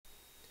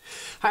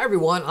Hi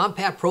everyone, I'm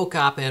Pat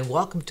Prokop and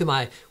welcome to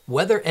my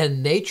weather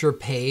and nature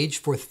page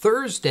for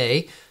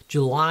Thursday,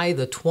 July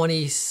the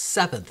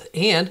 27th.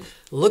 And it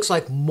looks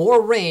like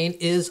more rain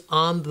is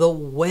on the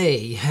way.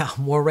 Yeah,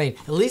 more rain.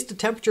 At least the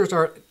temperatures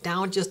are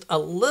down just a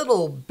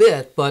little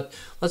bit, but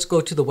let's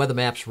go to the weather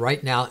maps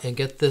right now and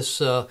get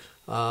this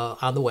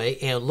on the way.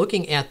 And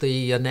looking at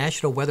the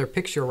national weather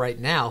picture right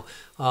now,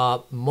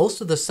 most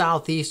of the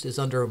southeast is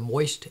under a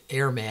moist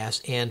air mass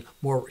and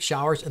more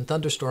showers and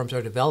thunderstorms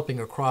are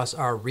developing across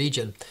our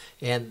region.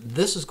 And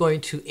this is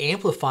going to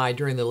amplify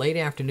during the late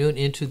afternoon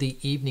into the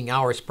evening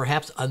hours.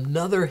 Perhaps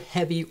another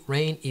heavy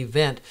rain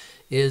event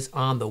is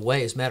on the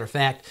way. As a matter of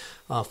fact,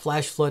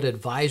 flash flood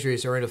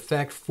advisories are in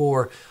effect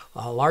for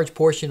a large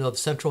portion of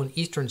central and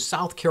eastern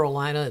South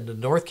Carolina and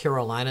North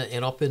Carolina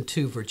and up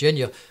into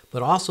Virginia,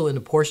 but also in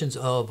the portions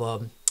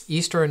of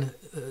eastern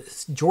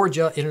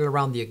Georgia in and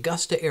around the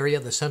Augusta area,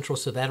 the central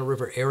Savannah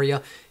River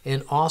area,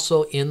 and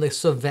also in the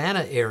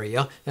Savannah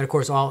area, and of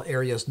course all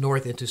areas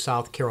north into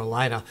South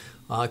Carolina.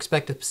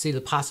 Expect to see the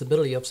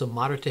possibility of some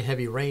moderate to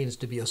heavy rains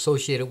to be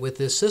associated with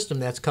this system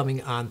that's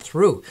coming on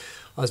through.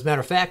 As a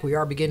matter of fact, we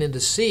are beginning to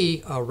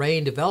see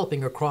rain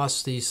developing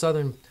across the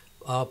southern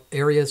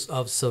areas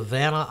of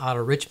Savannah, out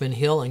of Richmond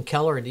Hill and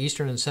Keller, and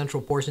eastern and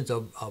central portions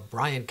of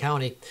Bryan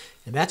County.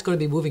 And that's going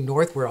to be moving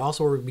north.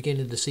 We're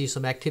beginning to see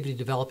some activity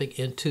developing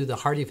into the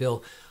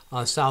Hardeeville,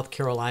 South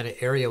Carolina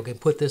area. We can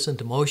put this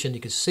into motion.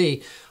 You can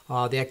see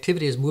the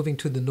activity is moving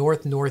to the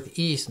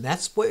northeast, and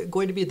that's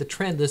going to be the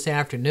trend this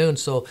afternoon.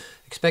 So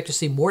expect to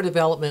see more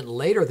development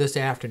later this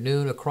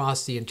afternoon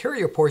across the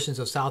interior portions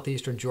of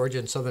southeastern Georgia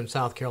and southern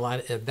South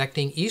Carolina,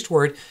 affecting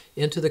eastward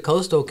into the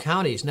coastal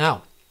counties.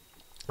 Now,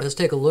 let's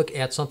take a look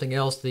at something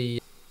else.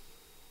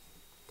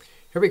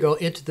 Here we go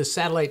into the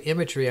satellite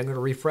imagery. I'm going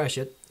to refresh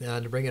it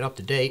to bring it up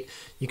to date.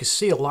 You can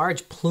see a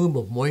large plume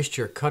of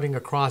moisture cutting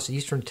across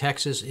eastern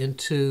Texas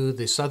into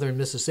the southern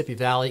Mississippi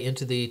Valley,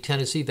 into the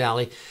Tennessee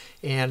Valley,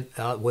 and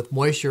with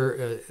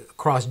moisture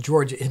across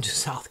Georgia into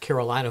South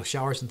Carolina,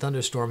 showers and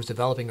thunderstorms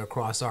developing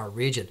across our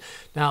region.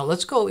 Now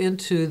let's go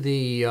into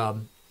the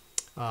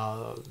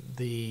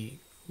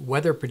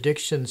Weather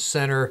Prediction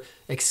Center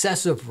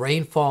excessive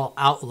rainfall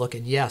outlook.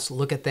 And yes,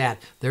 look at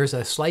that. There's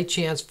a slight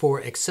chance for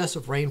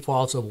excessive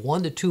rainfalls of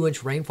 1 to 2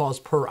 inch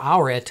rainfalls per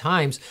hour at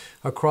times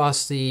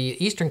across the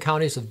eastern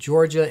counties of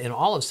Georgia and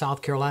all of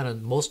South Carolina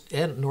and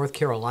North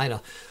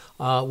Carolina,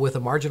 with a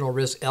marginal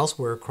risk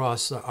elsewhere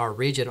across our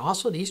region.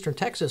 Also in eastern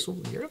Texas,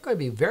 you're going to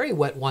be very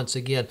wet once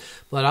again,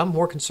 but I'm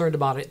more concerned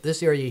about it.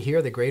 This area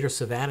here, the greater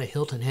Savannah,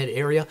 Hilton Head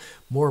area,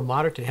 more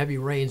moderate to heavy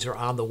rains are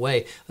on the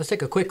way. Let's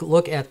take a quick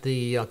look at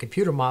the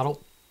computer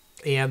model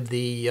and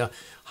the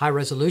high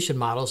resolution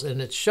models,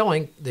 and it's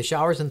showing the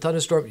showers and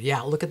thunderstorms.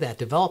 Yeah, look at that,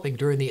 developing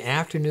during the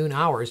afternoon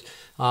hours.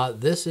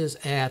 This is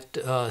at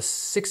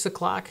 6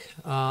 o'clock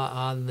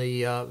on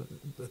the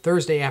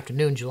Thursday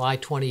afternoon, July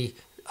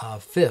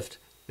 25th.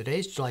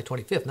 Today's July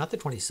 25th, not the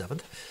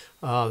 27th,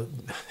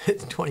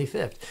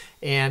 25th.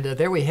 And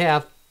there we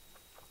have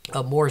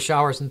more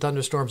showers and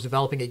thunderstorms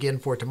developing again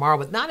for tomorrow,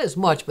 but not as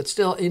much, but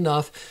still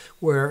enough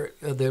where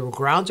the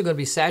grounds are going to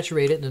be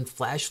saturated and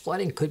flash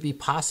flooding could be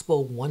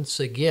possible once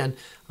again.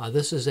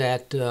 This is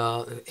at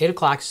 8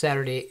 o'clock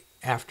Saturday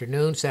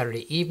afternoon,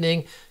 Saturday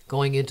evening.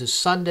 Going into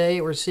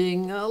Sunday, we're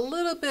seeing a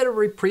little bit of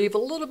reprieve, a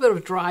little bit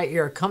of dry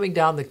air coming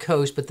down the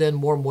coast, but then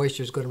more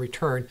moisture is going to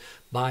return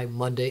by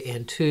Monday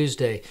and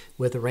Tuesday,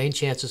 with the rain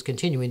chances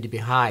continuing to be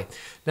high.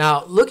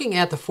 Now, looking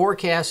at the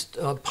forecast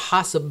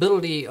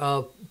possibility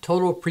of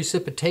total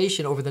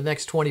precipitation over the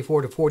next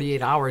 24 to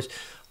 48 hours,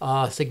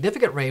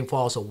 significant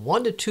rainfalls of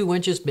 1 to 2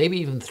 inches, maybe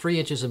even 3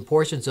 inches in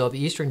portions of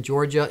eastern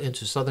Georgia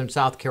into southern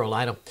South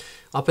Carolina.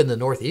 Up in the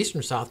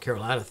northeastern South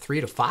Carolina,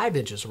 3 to 5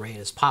 inches of rain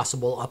is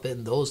possible up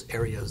in those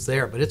areas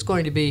there. But it's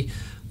going to be,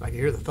 I can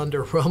hear the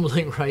thunder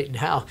rumbling right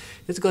now,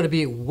 it's going to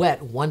be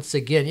wet once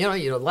again.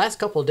 Last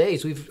couple of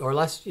days,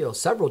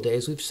 several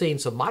days, we've seen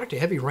some moderate to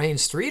heavy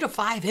rains, 3 to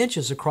 5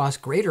 inches across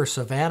greater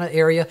Savannah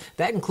area.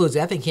 That includes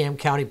Effingham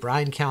County,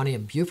 Bryan County,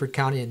 and Beaufort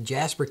County, and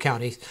Jasper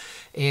counties.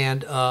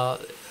 And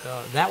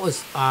that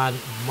was on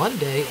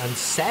Monday. On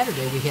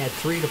Saturday, we had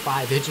 3 to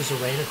 5 inches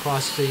of rain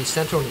across the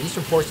central and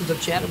eastern portions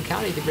of Chatham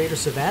County, the greater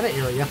Savannah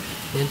area,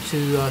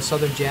 into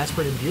southern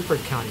Jasper and Beaufort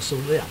County. So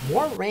yeah,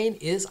 more rain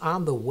is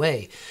on the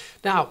way.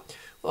 Now,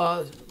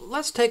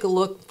 let's take a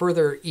look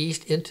further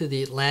east into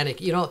the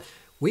Atlantic.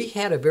 We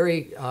had a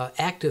very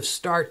active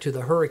start to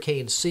the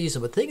hurricane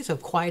season, but things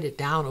have quieted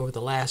down over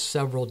the last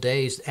several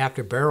days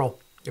after Beryl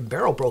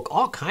broke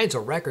all kinds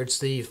of records,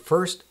 the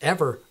first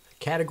ever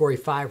Category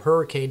 5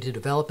 hurricane to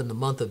develop in the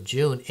month of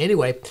June.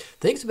 Anyway,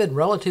 things have been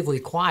relatively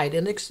quiet,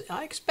 and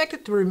I expect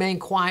it to remain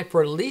quiet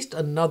for at least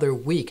another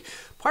week.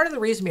 Part of the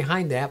reason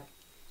behind that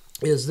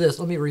is this.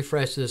 Let me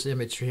refresh this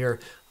image here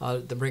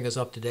to bring us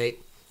up to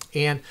date.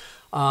 And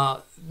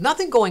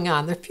nothing going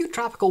on. There are a few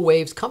tropical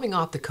waves coming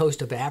off the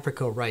coast of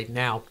Africa right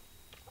now.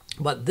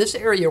 But this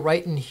area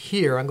right in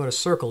here, I'm going to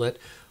circle it,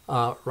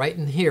 right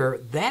in here,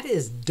 that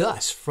is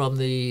dust from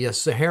the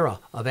Sahara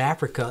of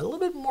Africa. A little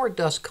bit more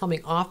dust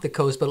coming off the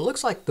coast, but it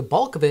looks like the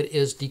bulk of it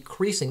is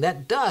decreasing.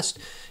 That dust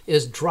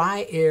is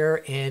dry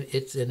air, and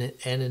it's an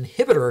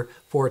inhibitor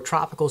for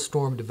tropical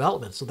storm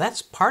development. So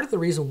that's part of the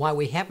reason why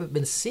we haven't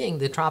been seeing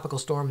the tropical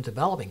storm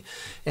developing.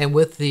 And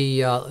with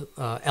the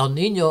El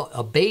Nino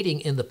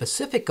abating in the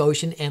Pacific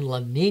Ocean and La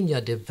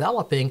Nina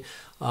developing,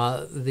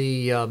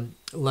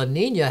 La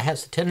Nina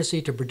has the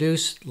tendency to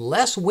produce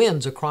less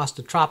winds across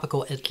the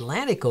tropical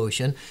Atlantic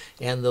Ocean,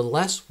 and the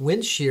less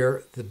wind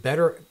shear, the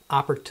better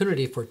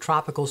opportunity for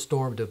tropical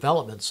storm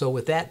development. So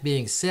with that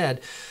being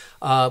said,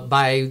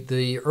 by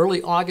the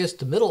early August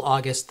to middle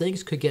August,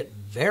 things could get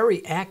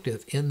very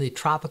active in the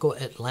tropical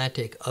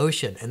Atlantic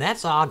Ocean, and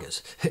that's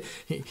August.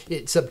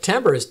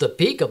 September is the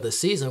peak of the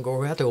season. We're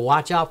going to have to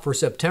watch out for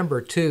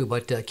September too,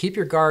 but keep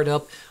your guard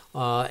up.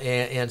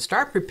 And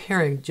start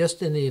preparing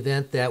just in the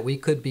event that we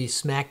could be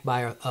smacked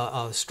by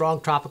a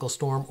strong tropical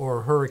storm or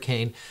a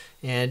hurricane,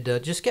 and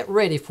just get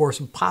ready for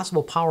some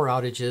possible power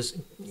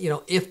outages,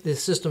 if the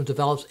system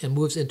develops and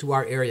moves into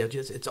our area.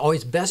 It's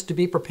always best to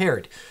be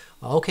prepared.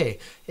 Okay,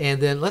 and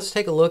then let's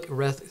take a look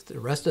at the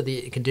rest of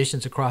the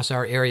conditions across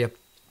our area.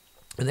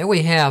 And there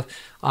we have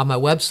on my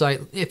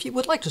website, if you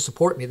would like to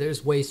support me,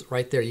 there's ways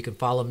right there. You can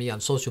follow me on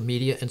social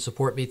media and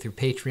support me through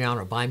Patreon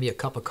or buy me a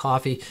cup of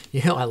coffee.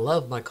 I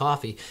love my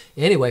coffee.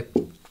 Anyway,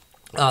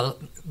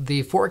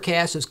 the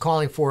forecast is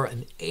calling for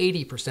an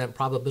 80%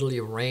 probability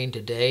of rain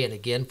today and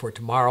again for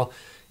tomorrow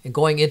and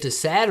going into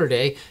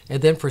Saturday.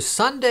 And then for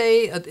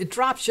Sunday, it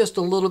drops just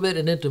a little bit,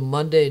 and into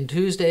Monday and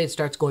Tuesday, it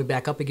starts going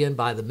back up again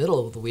by the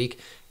middle of the week.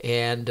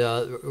 And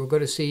we're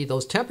going to see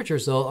those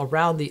temperatures, though,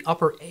 around the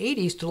upper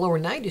 80s to lower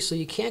 90s, so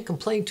you can't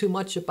complain too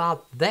much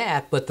about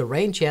that. But the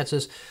rain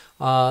chances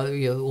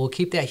will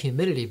keep that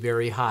humidity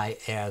very high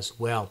as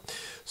well.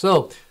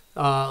 So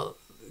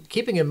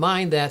keeping in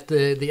mind that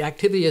the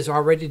activity is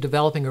already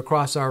developing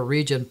across our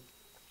region,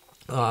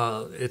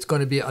 it's going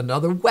to be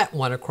another wet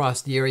one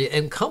across the area,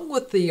 and come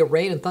with the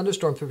rain and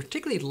thunderstorms,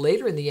 particularly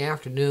later in the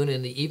afternoon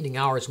and the evening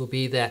hours, will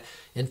be that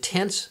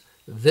intense,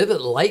 vivid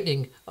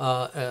lightning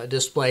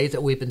displays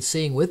that we've been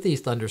seeing with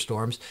these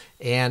thunderstorms,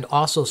 and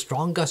also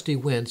strong gusty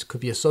winds could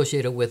be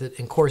associated with it.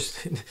 And of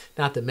course,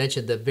 not to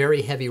mention the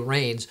very heavy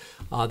rains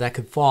that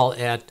could fall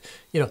at,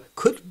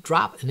 could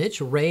drop an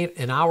inch of rain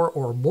an hour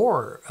or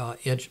more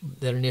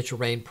than an inch of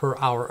rain per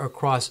hour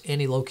across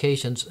any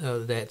locations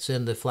that's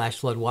in the flash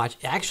flood watch.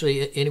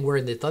 Actually, anywhere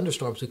in the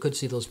thunderstorms, we could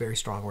see those very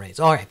strong rains.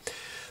 All right.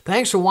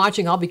 Thanks for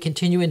watching. I'll be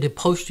continuing to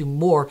post you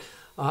more.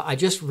 I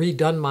just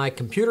redone my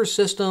computer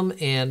system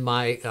and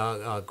my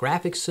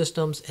graphics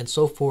systems and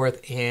so forth,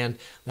 and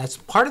that's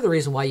part of the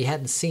reason why you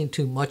hadn't seen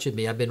too much of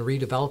me. I've been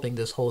redeveloping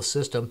this whole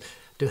system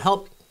to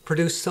help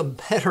produce some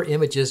better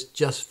images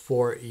just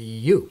for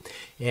you.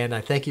 And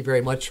I thank you very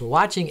much for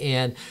watching,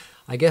 and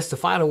I guess the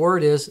final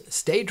word is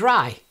stay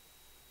dry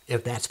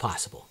if that's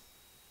possible.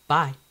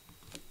 Bye.